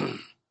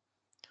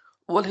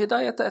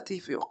 والهداية تأتي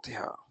في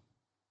وقتها،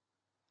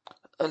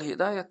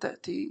 الهداية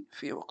تأتي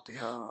في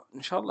وقتها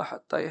إن شاء الله،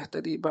 حتى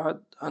يهتدي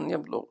بعد أن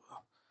يبلغ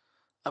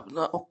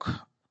أبناؤك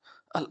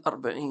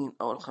 40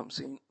 أو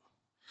 50.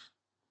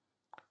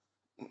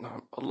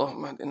 نعم،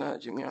 اللهم اهدنا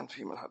جميعا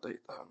فيمن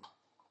هديت.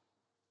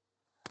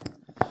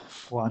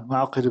 وعن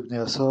معقل بن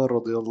يسار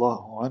رضي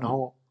الله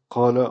عنه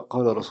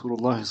قال رسول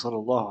الله صلى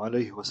الله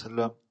عليه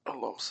وسلم: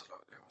 اللهم صل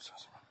عليه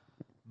وسلم.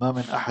 ما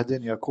من أحد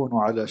يكون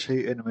على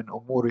شيء من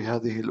أمور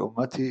هذه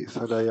الأمة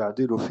فلا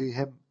يعدل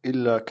فيهم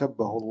إلا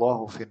كبه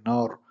الله في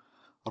النار.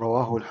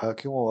 رواه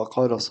الحاكم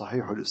وقال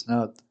صحيح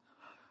الإسناد.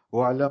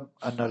 واعلم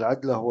أن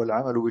العدل هو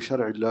العمل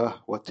بشرع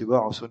الله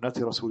واتباع سنة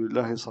رسول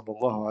الله صلى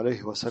الله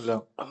عليه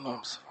وسلم.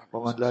 اللهم صل عليه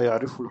ومن وسلم. لا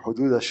يعرف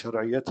الحدود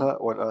الشرعية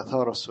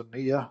والآثار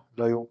السنية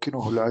لا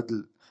يمكنه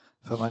العدل،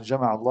 فمن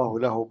جمع الله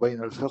له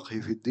بين الفقه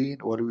في الدين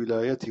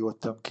والولاية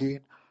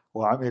والتمكين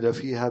وعمل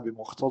فيها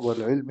بمقتضى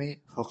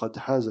العلم فقد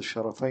حاز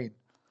الشرفين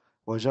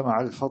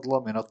وجمع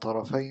الفضل من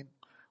الطرفين.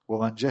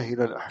 ومن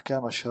جهل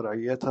الأحكام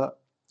الشرعية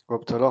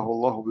وابتلاه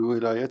الله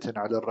بولاية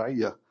على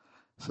الرعية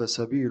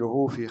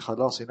فسبيله في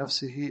خلاص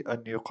نفسه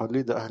أن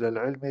يقلد أهل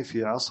العلم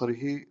في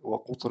عصره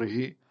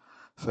وقطره،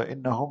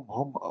 فإنهم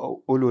هم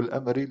أولو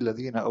الأمر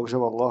الذين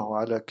أوجب الله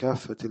على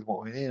كافة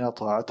المؤمنين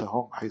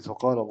طاعتهم، حيث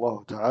قال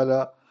الله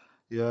تعالى: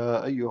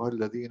 يا أيها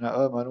الذين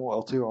آمنوا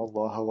أطيعوا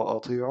الله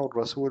وأطيعوا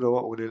الرسول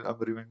وأولي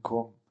الأمر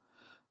منكم.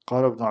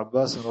 قال ابن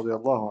عباس رضي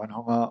الله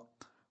عنهما: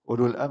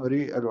 أولو الأمر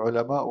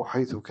العلماء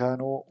حيث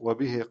كانوا،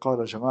 وبه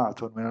قال جماعة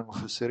من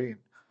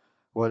المفسرين.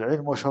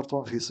 والعلم شرط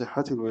في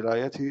صحة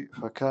الولاية،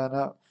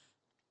 فكان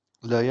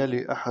لا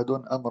يلي أحد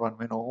أمرا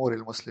من أمور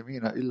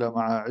المسلمين إلا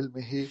مع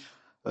علمه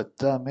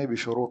التام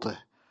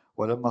بشروطه.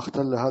 ولما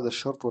اختل هذا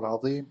الشرط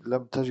العظيم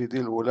لم تجد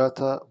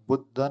الولاة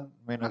بدا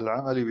من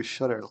العمل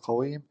بالشرع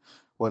القويم،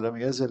 ولم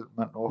يزل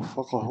من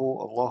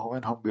وفقه الله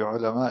منهم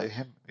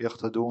بعلمائهم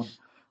يقتدون،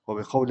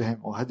 وبقولهم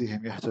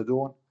وهديهم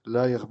يهتدون،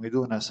 لا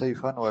يغمدون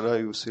سيفا ولا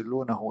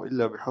يسلونه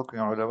إلا بحكم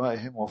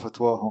علمائهم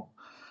وفتواهم،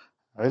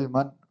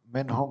 علما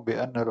منهم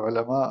بأن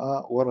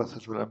العلماء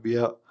ورثة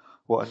الأنبياء،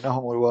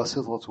 وأنهم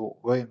الواسطة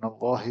بين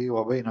الله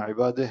وبين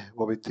عباده،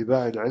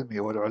 وباتباع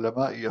العلم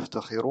والعلماء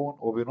يفتخرون،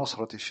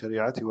 وبنصرة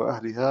الشريعة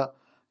وأهلها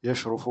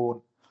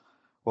يشرفون.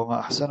 وما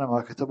أحسن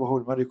ما كتبه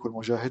الملك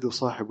المجاهد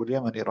صاحب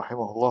اليمن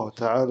رحمه الله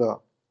تعالى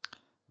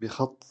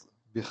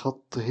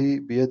بخطه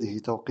بيده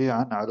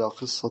توقيعا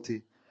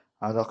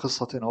على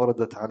قصة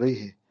وردت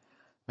عليه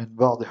من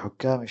بعض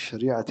حكام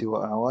الشريعة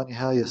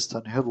وأعوانها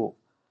يستنهض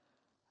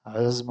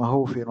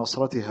عزمه في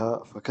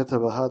نصرتها،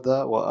 فكتب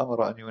هذا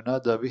وأمر أن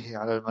ينادى به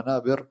على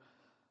المنابر: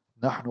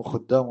 نحن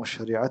خدام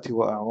الشريعة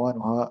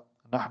وأعوانها،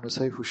 نحن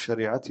سيف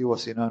الشريعة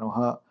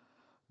وسنانها،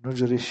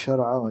 نجري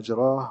الشرع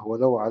مجراه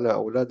ولو على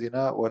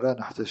أولادنا ولا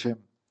نحتشم.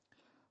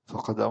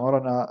 فقد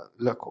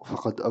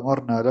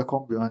أمرنا لكم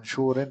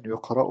بمنشور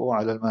يقرأ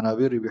على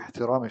المنابر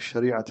باحترام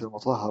الشريعة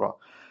المطهرة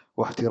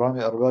واحترام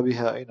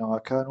أربابها أينما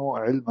كانوا،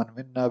 علما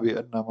منا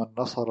بأن من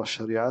نصر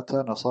الشريعة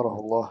نصره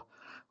الله،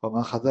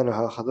 ومن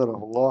خذلها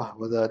خذله الله،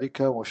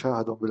 وذلك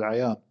مشاهد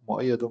بالعيان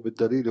مؤيد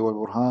بالدليل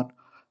والبرهان.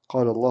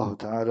 قال الله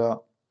تعالى: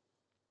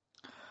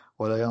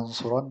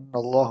 ولينصرن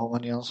الله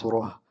من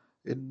ينصره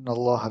إن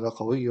الله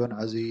لقوي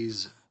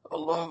عزيز.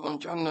 اللهم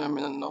اجعلنا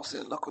من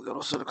الناصرين لك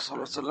ولرسولك صلى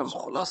الله عليه وسلم.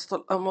 خلاصة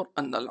الأمر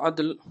أن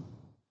العدل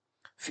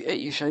في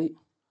أي شيء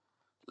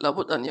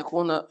لابد أن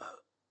يكون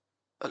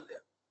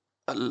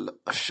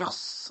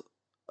الشخص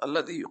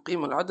الذي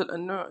يقيم العدل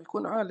أنه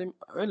يكون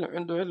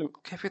عنده علم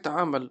كيف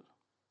يتعامل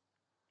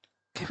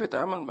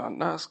مع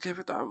الناس، كيف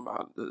يتعامل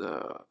مع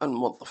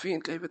الموظفين،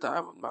 كيف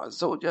يتعامل مع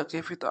الزوجة،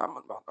 كيف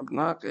يتعامل مع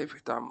الأبناء، كيف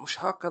يتعامل،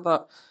 مش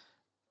هكذا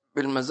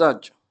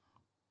بالمزاج،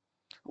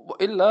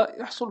 وإلا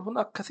يحصل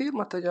هناك كثير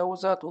من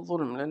التجاوزات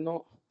والظلم.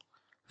 لأنه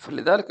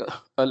فلذلك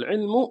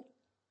العلم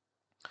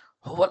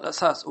هو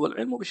الأساس،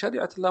 والعلم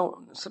بشريعة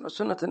الله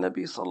سنة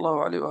النبي صلى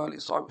الله عليه وآله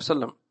وصحبه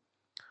وسلم.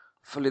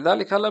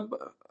 فلذلك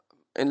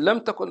إن لم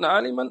تكن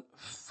عالما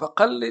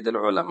فقلد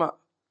العلماء،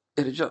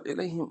 ارجع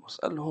إليهم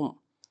واسألهم.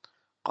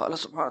 قال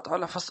سبحانه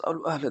وتعالى: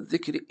 فاسألوا أهل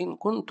الذكر إن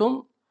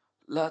كنتم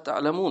لا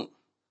تعلمون.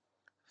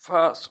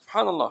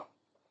 فسبحان الله.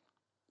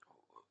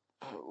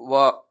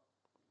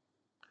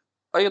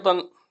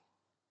 وأيضا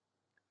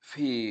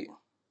في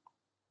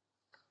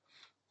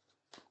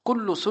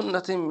كل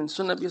سنة من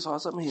سنة النبي صلى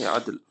الله عليه وسلم هي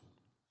عدل.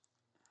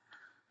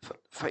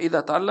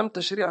 فإذا تعلمت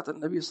شريعة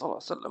النبي صلى الله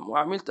عليه وسلم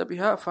وعملت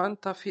بها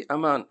فأنت في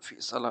أمان،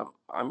 في سلام.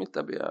 عملت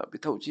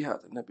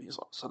بتوجيهات النبي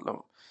صلى الله عليه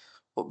وسلم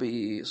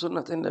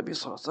وبسنة النبي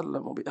صلى الله عليه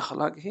وسلم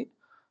وبأخلاقه،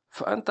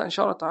 فأنت إن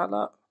شاء الله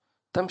تعالى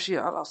تمشي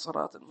على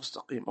صراط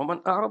المستقيم.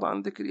 ومن أعرض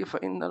عن ذكري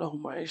فإن له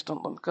معيشة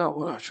ضنكا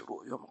ونحشره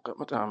يوم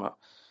القيامة أعمى.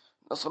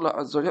 نسأل الله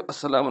عز وجل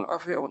السلام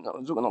والعافية، وأن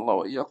يرزقنا الله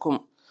وإياكم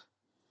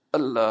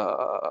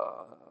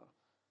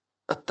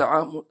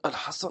التعامل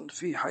الحسن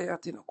في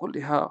حياتنا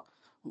كلها،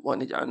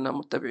 وأن يجعلنا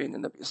متبعين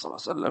النبي صلى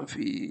الله عليه وسلم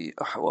في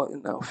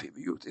أحوالنا وفي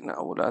بيوتنا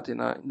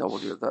أولادنا، إنه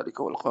ولي ذلك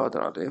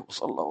والقادر عليه.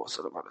 وصلى الله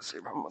وسلم على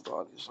سيدنا محمد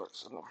وعلى آله وصحبه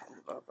وسلم. الحمد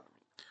لله.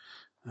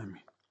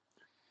 آمين.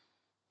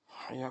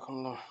 حياكم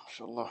الله ما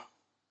شاء الله.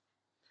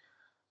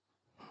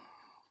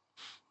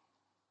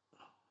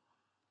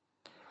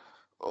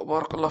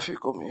 وبارك الله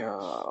فيكم يا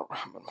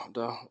محمد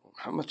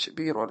محمد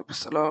شبير، وعليكم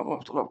السلام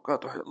ورحمة الله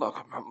وبركاته. حيا الله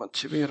محمد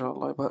شبير،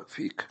 الله يبارك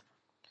فيك،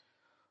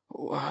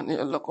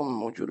 وهنيئا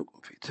لكم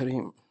وجودكم في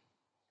تريم.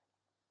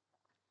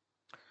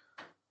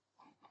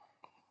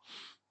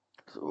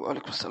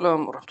 وعليكم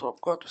السلام ورحمة الله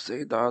وبركاته.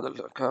 السيد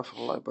عادل الكاف،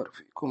 الله يبارك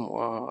فيكم،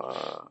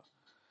 وأرجو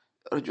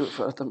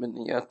إفادة من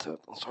نيات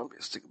تنصحون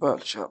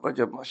باستقبال شهر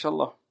رجب. ما شاء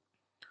الله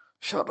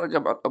شهر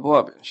رجب على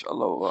الأبواب إن شاء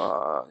الله،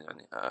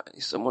 ويعني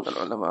يسمون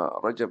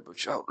العلماء رجب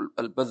شهر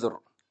البذر،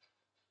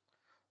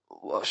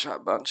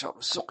 وشعبان شهر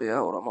السقيا،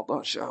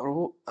 ورمضان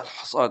شهره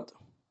الحصاد.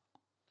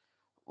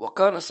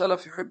 وكان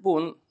السلف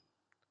يحبون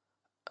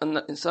أن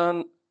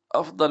الإنسان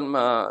أفضل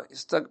ما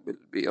يستقبل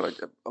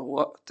برجب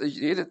هو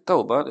تجديد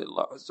التوبة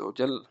لله عز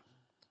وجل،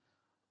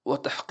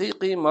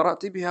 وتحقيق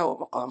مراتبها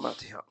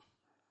ومقاماتها.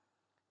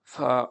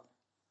 فشهر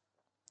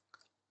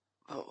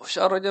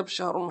رجب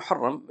شهر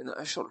محرم من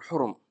الأشهر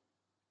الحرم،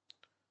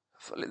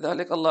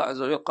 فلذلك الله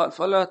عز وجل قال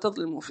فلا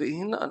تظلموا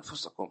فيهن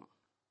أنفسكم.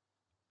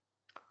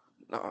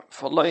 نعم،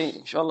 فالله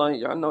إن شاء الله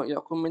يجعلنا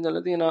وإياكم من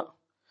الذين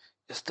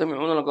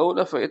يستمعون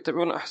القول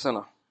فيتبعون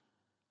أحسنه.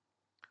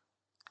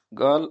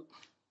 قال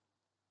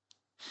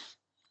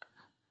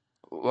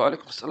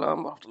وعليكم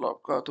السلام ورحمة الله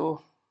وبركاته.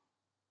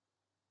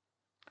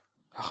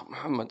 أخ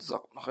محمد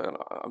جزاك الله خير.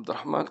 عبد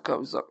الرحمن كاف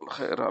جزاك الله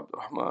خير يا عبد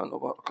الرحمن،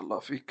 وبارك الله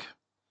فيك.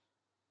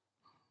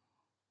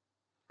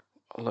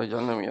 الله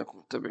يجعلنا وإياكم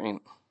متبعين.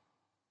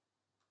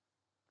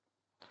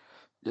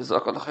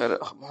 جزاك الله خير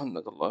يا أخ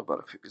مهند، الله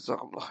يبارك فيك،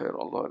 جزاكم الله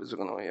خير، الله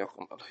يرزقنا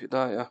وإياكم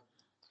الهداية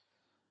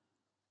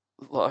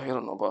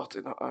ظاهرا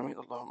وباطنا، آمين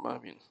اللهم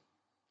آمين.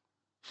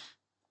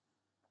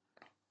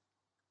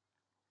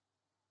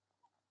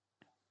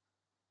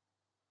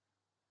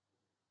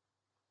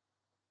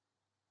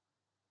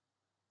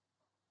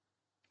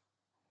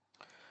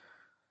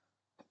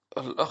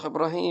 الأخ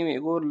إبراهيم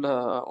يقول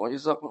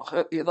وجزاكم الله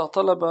خير، إذا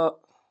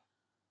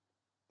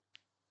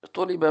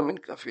طلب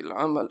منك في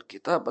العمل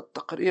كتابة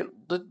تقرير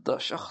ضد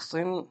شخص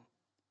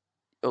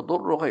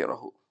يضر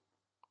غيره،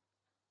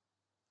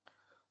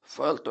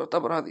 فهل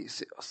تعتبر هذه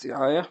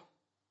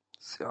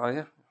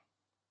سعاية؟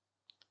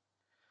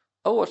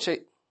 أول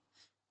شيء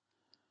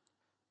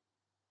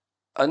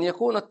أن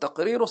يكون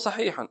التقرير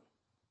صحيحا.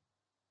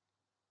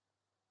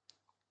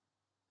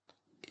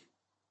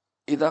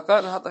 إذا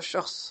كان هذا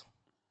الشخص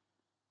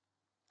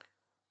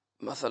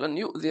مثلا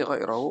يؤذي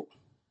غيره،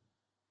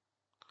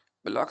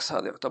 بالعكس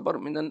هذا يعتبر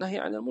من النهي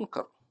عن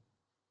المنكر،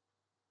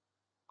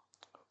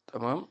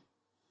 تمام.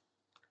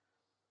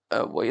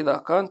 وإذا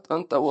كانت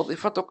أنت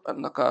وظيفتك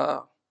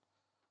أنك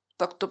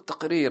تكتب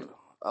تقرير،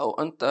 أو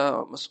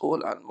أنت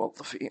مسؤول عن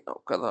موظفين أو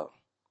كذا،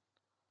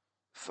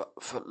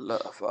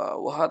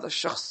 وهذا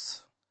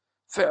الشخص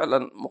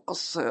فعلا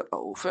مقصر،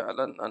 أو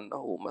فعلا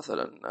أنه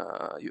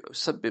مثلا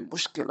يسبب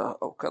مشكلة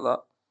أو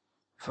كذا،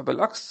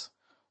 فبالعكس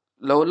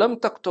لو لم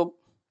تكتب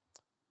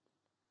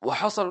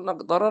وحصل هناك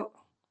ضرر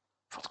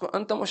فتكون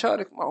أنت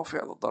مشارك معه في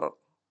هذا الضرر،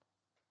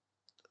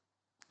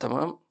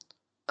 تمام.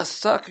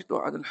 الساكت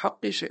عن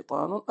الحق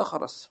شيطان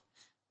أخرس،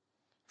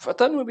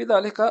 فتنوي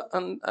بذلك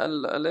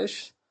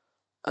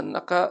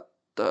أنك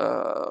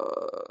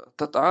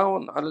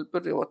تتعاون على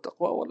البر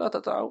والتقوى ولا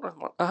تتعاون على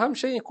الإثم. أهم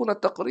شيء يكون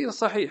التقرير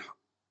صحيح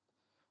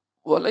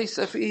وليس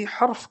فيه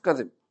حرف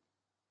كذب،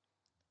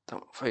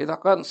 تمام. فإذا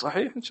كان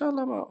صحيح إن شاء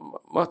الله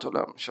ما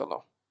تلام إن شاء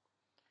الله،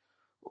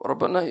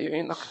 وربنا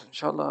يعينك إن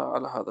شاء الله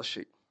على هذا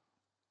الشيء.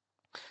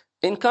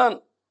 إن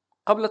كان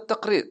قبل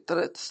التقرير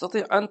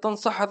تستطيع أن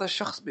تنصح هذا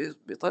الشخص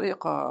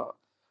بطريقة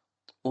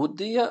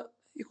ودية،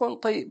 يكون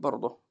طيب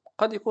برضه.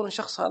 قد يكون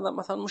الشخص هذا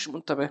مثلا مش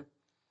منتبه،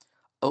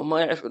 أو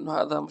ما يعرف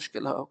أنه هذا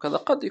مشكلة أو كذا،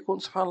 قد يكون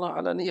سبحان الله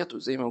على نيته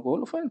زي ما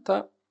يقولوا،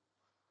 فأنت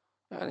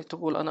يعني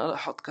تقول أنا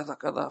لاحظت كذا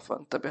كذا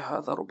فانتبه،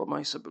 هذا ربما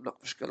يسبب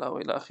لك مشكلة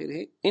وإلى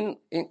آخره،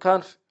 إن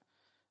كان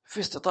في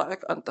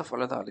استطاعتك أن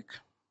تفعل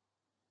ذلك.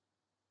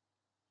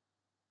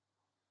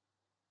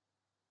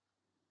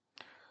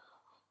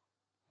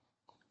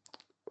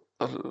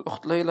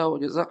 الأخت ليلى،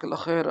 وجزاك الله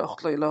خير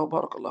أخت ليلى،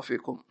 وبارك الله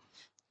فيكم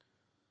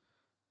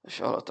إن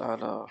شاء الله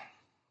تعالى،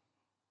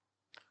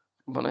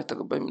 ربنا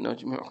يتقبل منا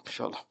جميعا إن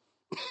شاء الله.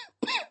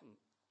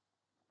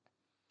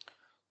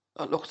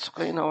 الأخت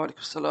سكينة، وعليكم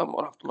السلام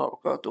ورحمة الله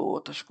وبركاته،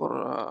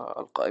 وتشكر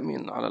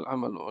القائمين على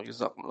العمل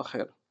وجزاكم الله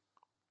خير.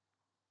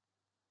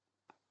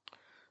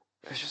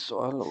 إيش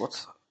السؤال؟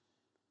 What's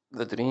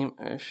the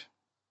dream؟ إيش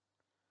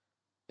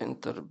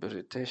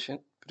interpretation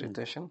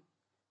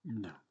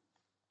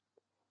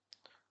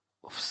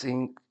of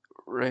seeing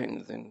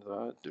rain then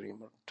the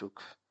dreamer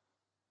took.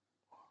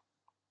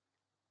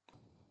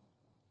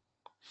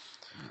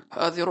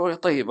 هذه رؤية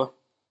طيبة.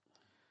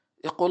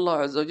 يقول الله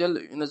عز وجل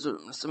ينزل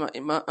من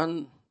السماء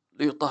ماء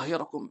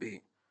ليطهركم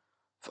به،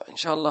 فإن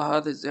شاء الله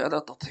هذه الزيادة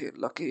تطهير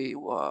لك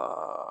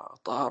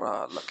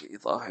وطهارة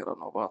لك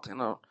ظاهرا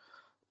وباطنا.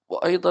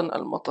 وأيضا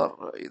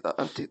المطر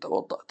إذا أنت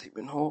توضأت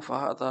منه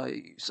فهذا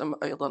يسمى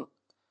أيضا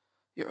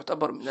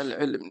يعتبر من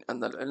العلم،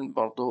 لأن العلم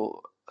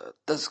برضو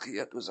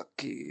تزكية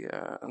تزكي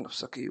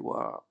نفسك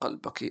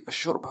وقلبك.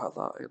 الشرب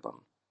هذا أيضا.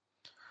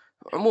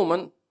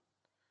 عموما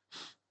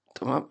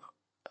تمام،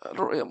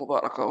 الرؤيا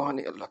مباركة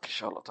وهنيئا لك إن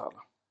شاء الله تعالى.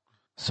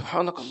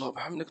 سبحانك اللهم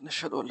وبحمدك،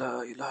 نشهد أن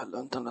لا إله إلا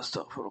أنت،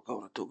 نستغفرك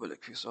ونتوب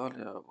إليك. في سؤال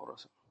يا أبو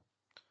راسم؟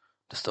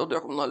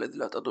 تستودعكم الله الذي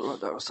لا تضيع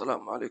ودائعه.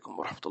 والسلام عليكم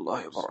ورحمة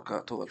الله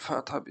وبركاته.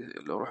 والفاتحة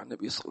بروح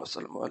النبي صلى الله عليه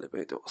وسلم وآل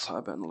بيته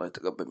وأصحابه، أن الله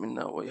يتقبل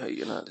منا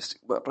ويهيئنا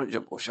لاستقبال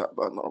رجب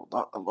وشعبان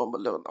ورمضان. اللهم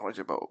بلغنا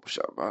رجب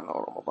وشعبان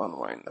ورمضان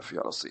وعنا فيه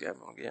على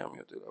الصيام والقيام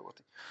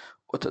وتلاوته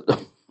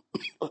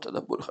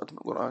وتدبر ختم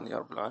القرآن يا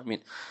رب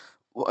العالمين.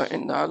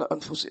 وإنا على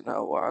أنفسنا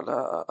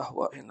وعلى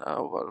أهوائنا،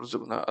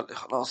 وارزقنا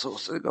الإخلاص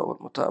والصدق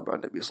والمتابعة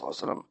النبي صلى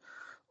الله عليه وسلم.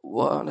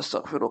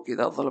 ونستغفرك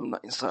إذا ظلمنا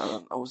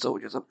إنسانا أو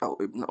زوجة أو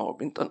ابنا أو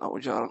بنتا أو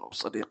جارا أو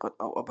صديقا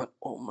أو أبا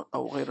أو أما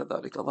أو غير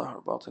ذلك ظاهر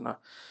باطنا.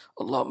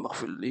 اللهم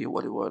اغفر لي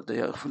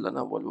ولوالدي، اغفر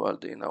لنا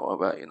ولوالدينا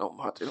وآبائنا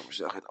وأمهاتنا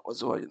ومشايخنا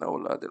وأزواجنا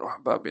وأولادنا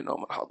وأحبابنا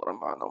ومن حضر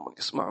معنا ومن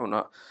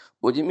يسمعنا،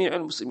 وجميع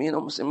المسلمين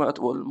والمسلمات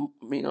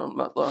والمؤمنين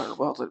والظاهر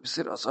الباطل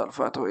بسر أسال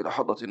الفاتحة إلى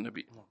حضرة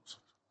النبي.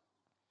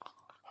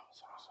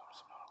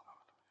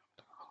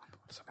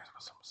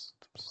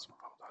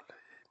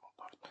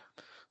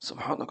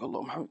 سبحانك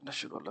اللهم وبحمدك،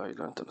 نشهد أن لا إله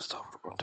إلا أنت، نستغفرك.